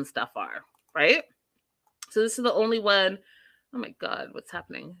muscles and stuff are, right? So this is the only one. Oh my God, what's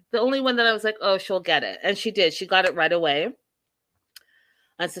happening? The only one that I was like, oh, she'll get it. And she did. She got it right away.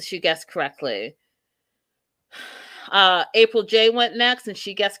 And so she guessed correctly. April J went next, and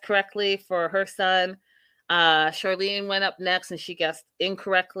she guessed correctly for her son. Charlene went up next, and she guessed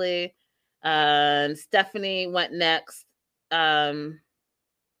incorrectly. And Stephanie went next.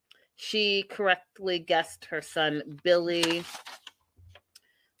 She correctly guessed her son, Billy.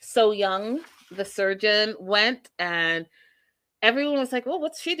 So Young the surgeon, went, and everyone was like, well,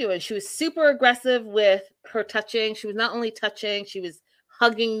 what's she doing? She was super aggressive with her touching. She was not only touching, she was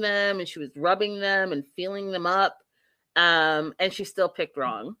hugging them, and she was rubbing them and feeling them up. And she still picked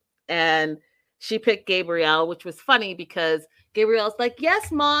wrong. And she picked Gabrielle, which was funny because Gabrielle's like,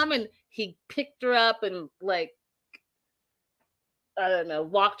 yes, Mom. And he picked her up and, like, I don't know,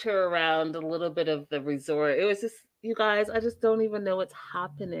 walked her around a little bit of the resort. It was just, you guys, I just don't even know what's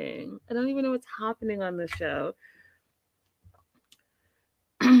happening. I don't even know what's happening on the show.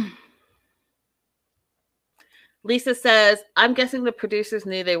 Lisa says, I'm guessing the producers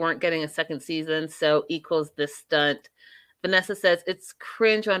knew they weren't getting a second season, so equals this stunt. Vanessa says, it's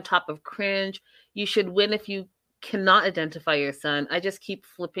cringe on top of cringe. You should win if you cannot identify your son. I just keep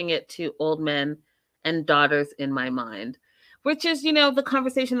flipping it to old men and daughters in my mind. Which is, you know, the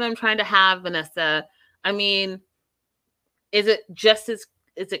conversation that I'm trying to have, Vanessa. I mean, is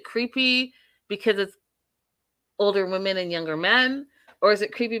it creepy because it's older women and younger men? Or is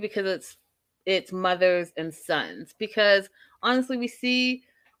it creepy because it's mothers and sons? Because honestly, we see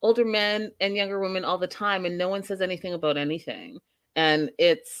older men and younger women all the time, and no one says anything about anything. And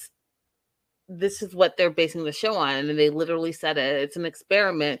this is what they're basing the show on. And they literally said it. It's an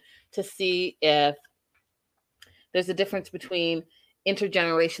experiment to see if there's a difference between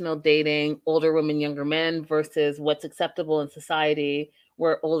intergenerational dating, older women, younger men, versus what's acceptable in society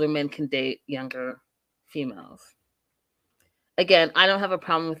where older men can date younger females. Again, I don't have a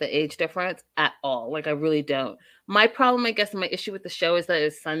problem with the age difference at all. Like, I really don't. My problem, I guess, my issue with the show is that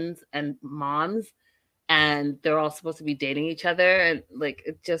it's sons and moms, and they're all supposed to be dating each other. And, like,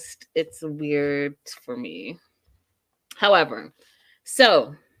 it's weird for me. However,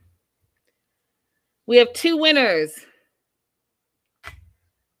 so we have two winners.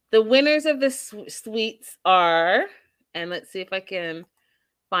 The winners of the suites are, and let's see if I can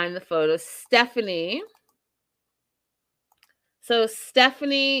find the photo, Stephanie. So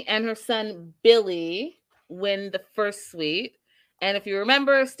Stephanie and her son Billy win the first suite. And if you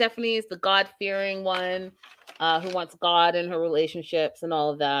remember, Stephanie is the God-fearing one who wants God in her relationships and all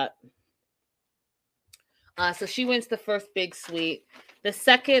of that. So she wins the first big suite. The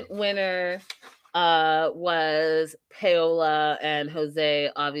second winner was Paola and Jose,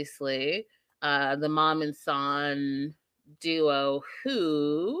 obviously, the mom and son duo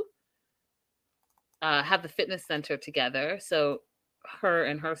who have the fitness center together. So her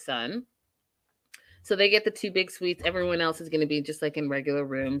and her son. So they get the two big suites. Everyone else is going to be just like in regular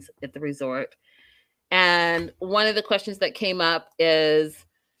rooms at the resort. And one of the questions that came up is,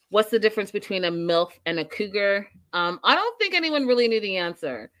 what's the difference between a MILF and a cougar? I don't think anyone really knew the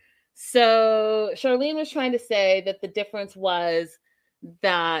answer. So Charlene was trying to say that the difference was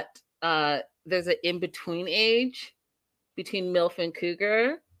that there's an in-between age between MILF and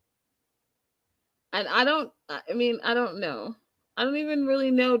cougar. And I don't know. I don't even really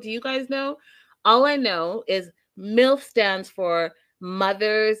know. Do you guys know? All I know is MILF stands for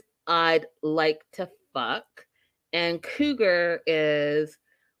mothers I'd like to fuck. And cougar is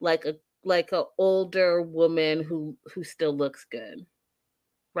like a older woman who still looks good.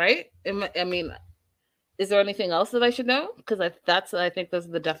 Right? I mean, is there anything else that I should know? Because I think those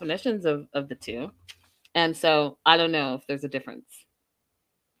are the definitions of the two. And so I don't know if there's a difference.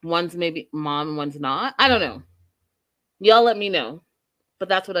 One's maybe mom and one's not. I don't know. Y'all let me know. But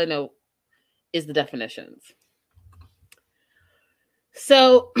that's what I know is the definitions.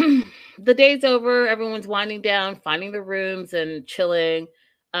 So the day's over. Everyone's winding down, finding the rooms and chilling.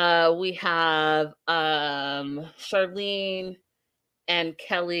 We have Charlene and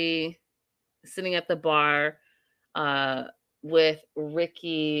Kelly sitting at the bar with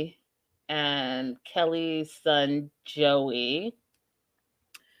Ricky and Kelly's son, Joey.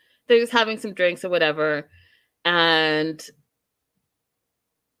 They're just having some drinks or whatever. And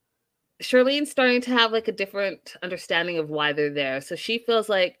Charlene's starting to have like a different understanding of why they're there. So she feels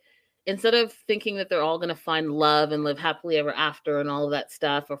like instead of thinking that they're all going to find love and live happily ever after and all of that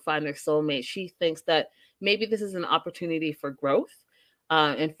stuff or find their soulmate, she thinks that maybe this is an opportunity for growth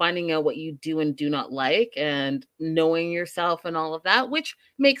and finding out what you do and do not like and knowing yourself and all of that, which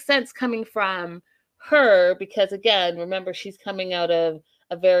makes sense coming from her because, again, remember, she's coming out of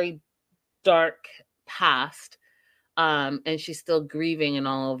a very dark past. And she's still grieving and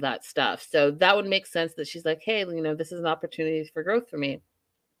all of that stuff. So that would make sense that she's like, hey, you know, this is an opportunity for growth for me.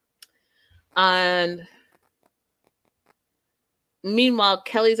 And meanwhile,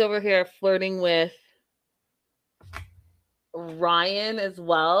 Kelly's over here flirting with Ryan as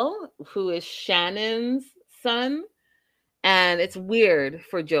well, who is Shannon's son. And it's weird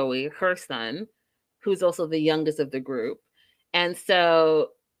for Joey, her son, who's also the youngest of the group. And so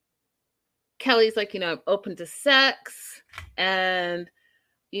Kelly's like, I'm open to sex, and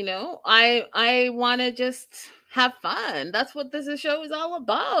I want to just have fun. That's what this show is all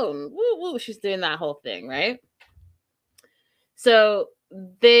about. Woo woo. She's doing that whole thing, right? So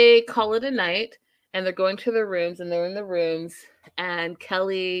they call it a night, and they're going to their rooms, and they're in the rooms, and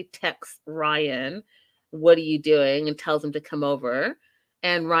Kelly texts Ryan, "What are you doing?" and tells him to come over.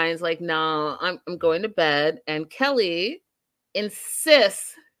 And Ryan's like, "No, I'm going to bed." And Kelly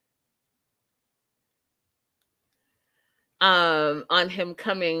insists on him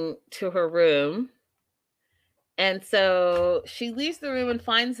coming to her room. And so she leaves the room and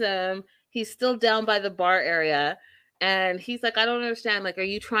finds him. He's still down by the bar area. And he's like, "I don't understand. Like, are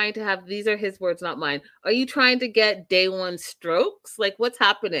you trying to have," these are his words, not mine, "are you trying to get day one strokes? Like, what's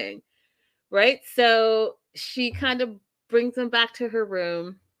happening?" Right? So she kind of brings him back to her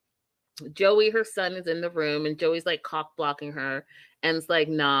room. Joey, her son, is in the room, and Joey's like cock blocking her. And it's like,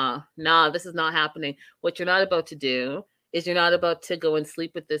 nah, this is not happening. What you're not about to do is you're not about to go and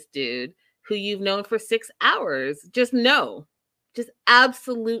sleep with this dude who you've known for 6 hours. Just no. Just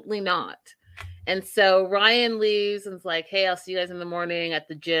absolutely not. And so Ryan leaves and is like, "Hey, I'll see you guys in the morning at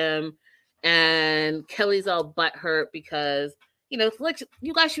the gym." And Kelly's all butthurt because, like,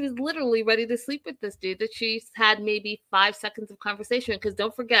 you guys, she was literally ready to sleep with this dude that she's had maybe 5 seconds of conversation. Because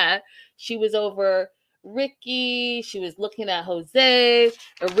don't forget, she was over Ricky. She was looking at Jose.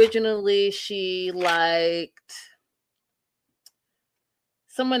 Originally, she liked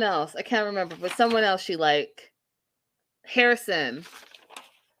someone else. I can't remember, but someone else she liked. Harrison.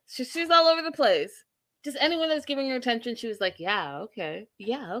 She's all over the place. Just anyone that's giving her attention, she was like, "Yeah, okay.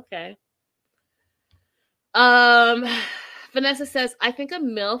 Yeah, okay." Vanessa says, "I think a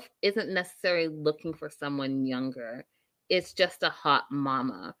MILF isn't necessarily looking for someone younger. It's just a hot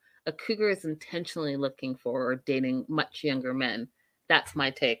mama. A cougar is intentionally looking for or dating much younger men." That's my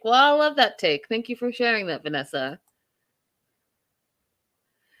take. Well, I love that take. Thank you for sharing that, Vanessa.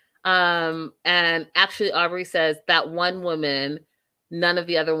 And actually, Aubrey says that one woman, none of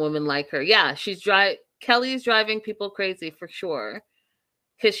the other women like her. Yeah, Kelly's driving people crazy for sure.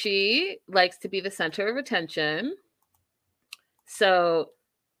 Because she likes to be the center of attention. So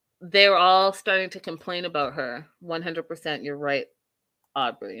they're all starting to complain about her. 100%, you're right,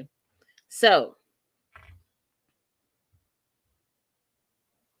 Aubrey. So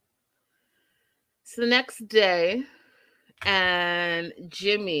the next day, and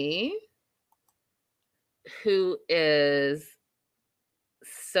Jimmy, who is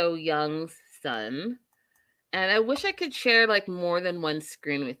So Young's son, and I wish I could share like more than one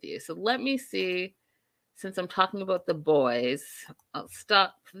screen with you. So let me see. Since I'm talking about the boys, I'll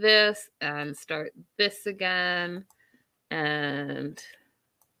stop this and start this again. And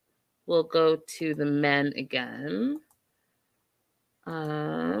we'll go to the men again.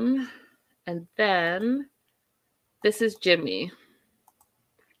 And then this is Jimmy.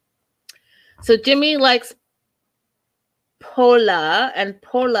 So Jimmy likes Paula, and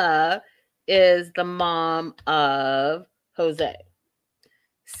Paula is the mom of Jose.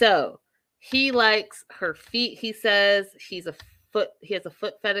 So he likes her feet. He says he has a foot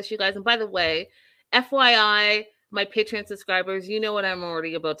fetish, you guys. And by the way, FYI, my Patreon subscribers, you know what I'm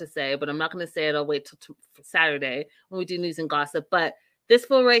already about to say, but I'm not going to say it. I'll wait till Saturday when we do news and gossip. But this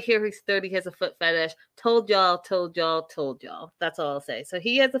fool right here, he's 30, he has a foot fetish. Told y'all. That's all I'll say. So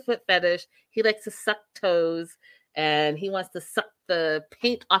he has a foot fetish. He likes to suck toes, and he wants to suck the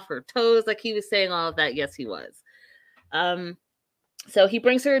paint off her toes. Like he was saying all of that. Yes, he was. So he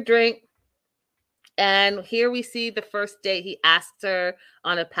brings her a drink. And here we see the first date. He asks her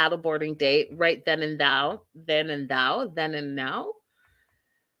on a paddleboarding date, right then and now.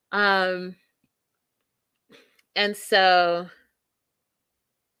 And so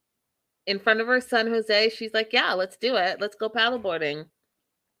in front of her son, Jose, she's like, "Yeah, let's do it. Let's go paddleboarding."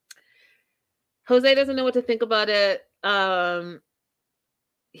 Jose doesn't know what to think about it.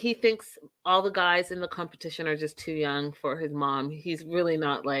 He thinks all the guys in the competition are just too young for his mom. He's really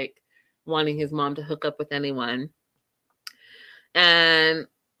not like wanting his mom to hook up with anyone. And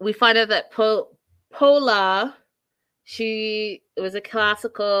we find out that Paula, she was a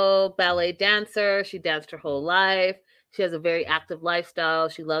classical ballet dancer. She danced her whole life. She has a very active lifestyle.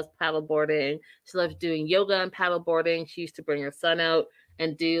 She loves paddleboarding. She loves doing yoga and paddleboarding. She used to bring her son out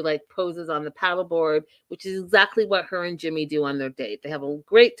and do like poses on the paddleboard, which is exactly what her and Jimmy do on their date. They have a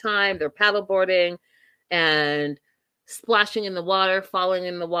great time. They're paddleboarding and splashing in the water, falling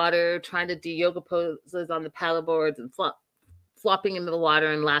in the water, trying to do yoga poses on the paddleboards and flopping into the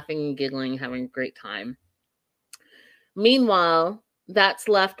water and laughing and giggling, having a great time. Meanwhile, that's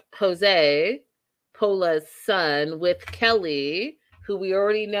left Jose, Paula's son, with Kelly, who we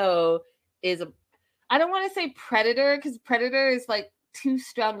already know is I don't want to say predator, because predator is like too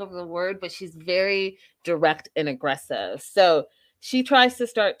strong of the word, but she's very direct and aggressive. So she tries to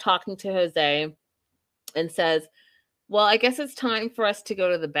start talking to Jose and says, well, I guess it's time for us to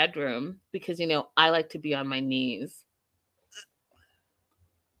go to the bedroom because, you know, I like to be on my knees.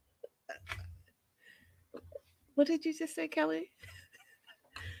 What did you just say, Kelly?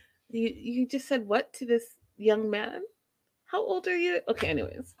 You just said what to this young man? How old are you? Okay,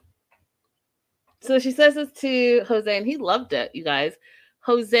 anyways. So she says this to Jose, and he loved it, you guys.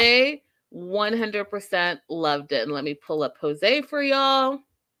 Jose 100% loved it. And let me pull up Jose for y'all.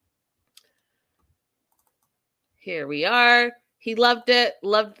 Here we are. He loved it.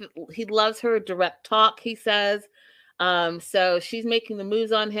 He loves her direct talk, he says. So she's making the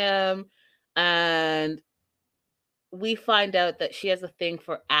moves on him, and we find out that she has a thing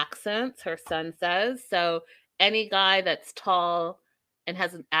for accents, her son says. So any guy that's tall and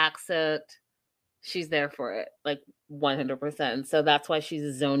has an accent, she's there for it, like 100%. So that's why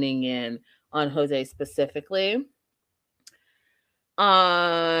she's zoning in on Jose specifically.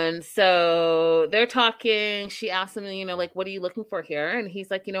 So they're talking. She asks him, you know, like, what are you looking for here? And he's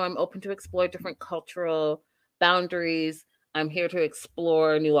like, you know, I'm open to explore different cultural boundaries. I'm here to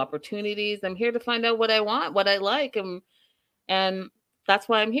explore new opportunities. I'm here to find out what I want, what I like, and that's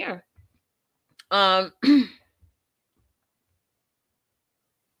why I'm here.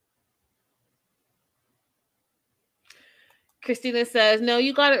 Christina says, no,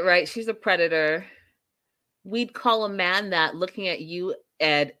 you got it right. She's a predator. We'd call a man that, looking at you,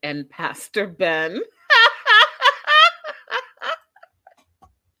 Ed, and Pastor Ben.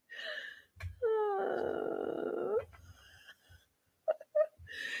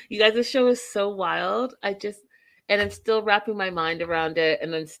 You guys, this show is so wild. And I'm still wrapping my mind around it,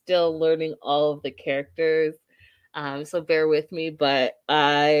 and I'm still learning all of the characters. So bear with me, but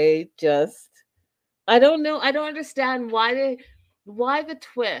I don't know. I don't understand why the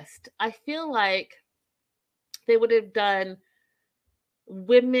twist. I feel like they would have done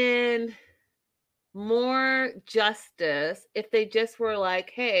women more justice if they just were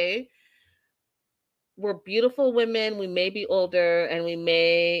like, hey, we're beautiful women, we may be older, and we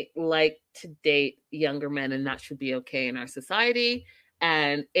may like to date younger men, and that should be okay in our society,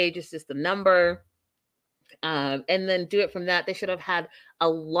 and age is just a number. And then do it from that. They should have had a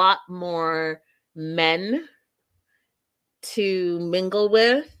lot more men to mingle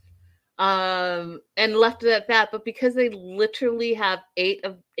with, and left it at that. But because they literally have 8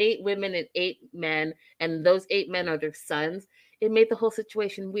 women and 8 men, and those 8 men are their sons, it made the whole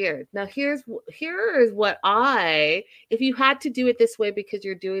situation weird. Now here is what if you had to do it this way because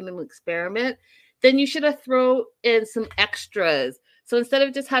you're doing an experiment, then you should have thrown in some extras. So instead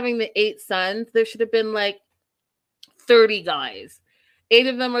of just having the 8 sons, there should have been like 30 guys. 8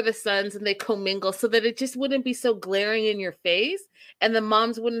 of them are the sons, and they commingle so that it just wouldn't be so glaring in your face, and the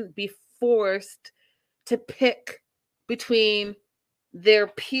moms wouldn't be forced to pick between their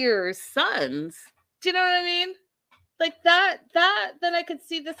peers' sons. Do you know what I mean? Like that, then I could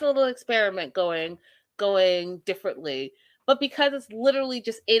see this little experiment going differently. But because it's literally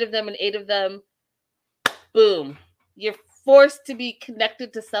just 8 of them and 8 of them, boom, you're forced to be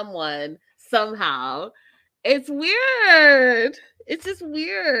connected to someone somehow. It's weird. It's just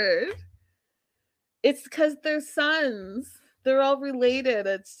weird. It's because they're sons. They're all related.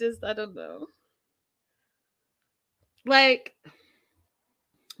 It's just, I don't know. Like,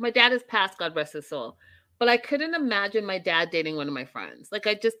 my dad has passed, God rest his soul. But I couldn't imagine my dad dating one of my friends. Like,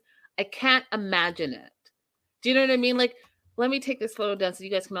 I can't imagine it. Do you know what I mean? Like, let me take this photo down so you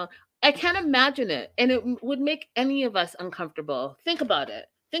guys can know. I can't imagine it. And it would make any of us uncomfortable. Think about it.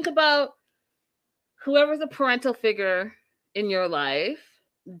 Think about whoever's a parental figure in your life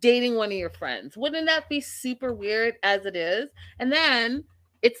dating one of your friends. Wouldn't that be super weird as it is? And then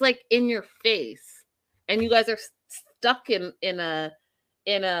it's like in your face, and you guys are stuck in a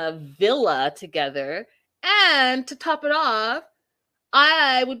villa together. And to top it off,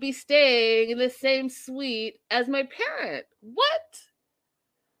 I would be staying in the same suite as my parent. What?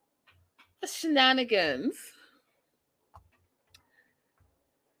 The shenanigans.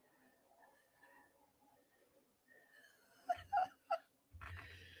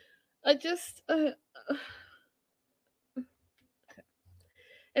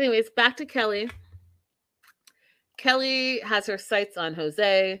 Anyways, back to Kelly. Kelly has her sights on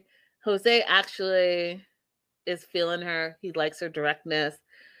Jose. Jose actually is feeling her. He likes her directness.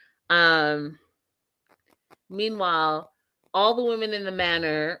 Meanwhile, all the women in the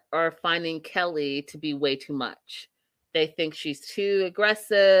manor are finding Kelly to be way too much. They think she's too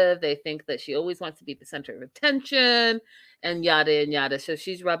aggressive. They think that she always wants to be the center of attention and yada. So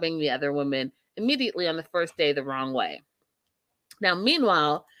she's rubbing the other women immediately on the first day the wrong way. Now,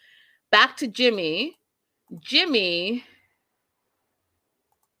 meanwhile, back to Jimmy. Jimmy,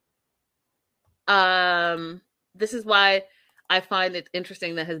 this is why I find it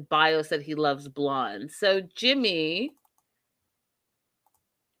interesting that his bio said he loves blondes. So Jimmy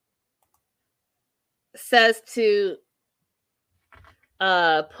says to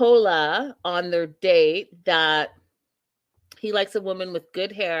Paula on their date that he likes a woman with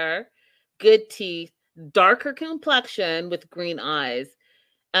good hair, good teeth, darker complexion with green eyes.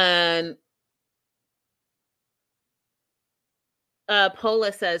 And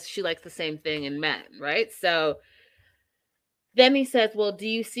Paula says she likes the same thing in men, right? So then he says, well, do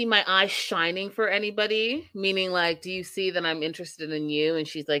you see my eyes shining for anybody? Meaning, like, do you see that I'm interested in you? And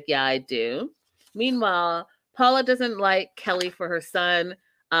she's like, yeah, I do. Meanwhile, Paula doesn't like Kelly for her son.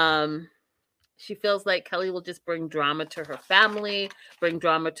 She feels like Kelly will just bring drama to her family, bring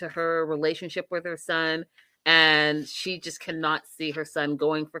drama to her relationship with her son. And she just cannot see her son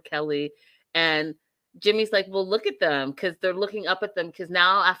going for Kelly. And Jimmy's like, well, look at them, because they're looking up at them. Because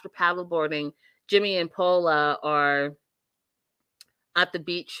now after paddleboarding, Jimmy and Paula are at the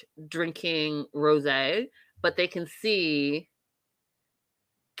beach drinking rosé, but they can see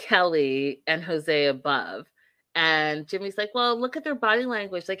Kelly and Jose above. And Jimmy's like, well, look at their body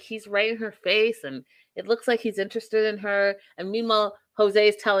language. Like, he's right in her face and it looks like he's interested in her. And meanwhile, Jose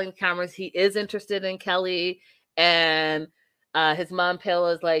is telling cameras he is interested in Kelly. And his mom,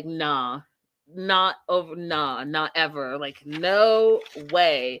 Paula, is like, nah, not ever. Like, no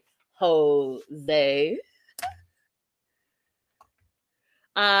way, Jose.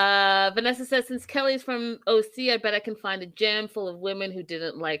 Vanessa says, since Kelly's from OC, I bet I can find a gym full of women who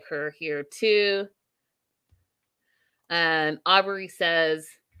didn't like her here too. And Aubrey says,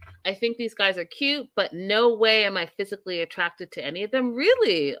 I think these guys are cute, but no way am I physically attracted to any of them.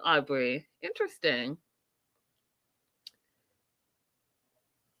 Really, Aubrey? Interesting.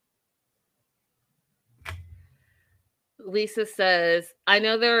 Lisa says, I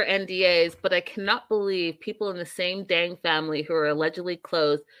know there are NDAs, but I cannot believe people in the same dang family who are allegedly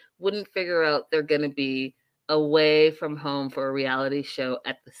close wouldn't figure out they're going to be away from home for a reality show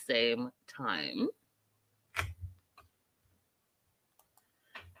at the same time.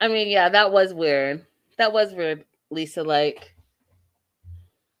 I mean, yeah, that was weird. That was weird, Lisa. Like,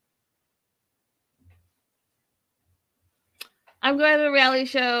 I'm going to a reality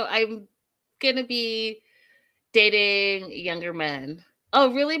show. I'm going to be dating younger men.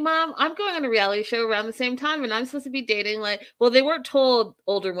 Oh, really, Mom? I'm going on a reality show around the same time, and I'm supposed to be dating, like, well, they weren't told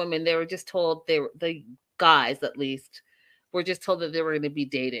older women. They were just told the guys, at least, were just told that they were going to be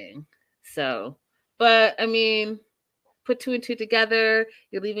dating. So, but, I mean, put two and two together.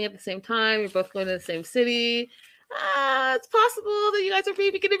 You're leaving at the same time. You're both going to the same city. It's possible that you guys are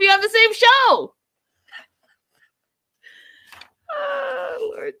maybe going to be on the same show.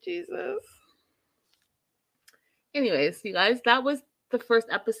 Lord Jesus. Anyways, you guys, that was the first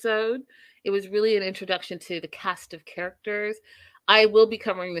episode. It was really an introduction to the cast of characters. I will be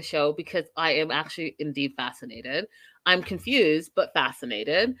covering the show because I am actually indeed fascinated. I'm confused, but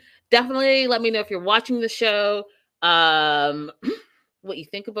fascinated. Definitely let me know if you're watching the show, what you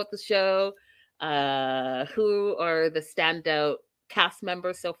think about the show, who are the standout cast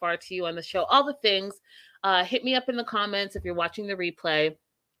members so far to you on the show, all the things. Hit me up in the comments if you're watching the replay.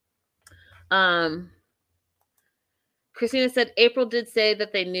 Christina said April did say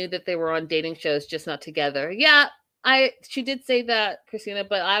that they knew that they were on dating shows, just not together. Yeah, she did say that, Christina,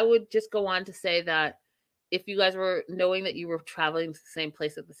 but I would just go on to say that if you guys were knowing that you were traveling to the same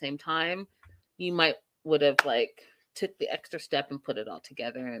place at the same time, you would have like took the extra step and put it all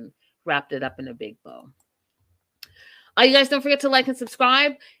together and wrapped it up in a big bow. You guys don't forget to like and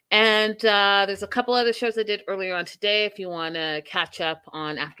subscribe. And there's a couple other shows I did earlier on today if you want to catch up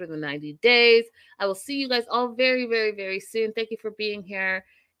on After the 90 Days. I will see you guys all very, very, very soon. Thank you for being here.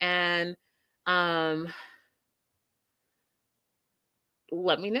 And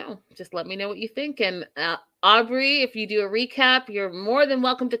let me know. Just let me know what you think. And Aubrey, if you do a recap, you're more than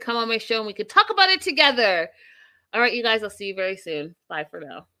welcome to come on my show and we could talk about it together. All right, you guys, I'll see you very soon. Bye for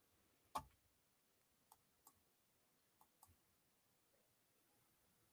now.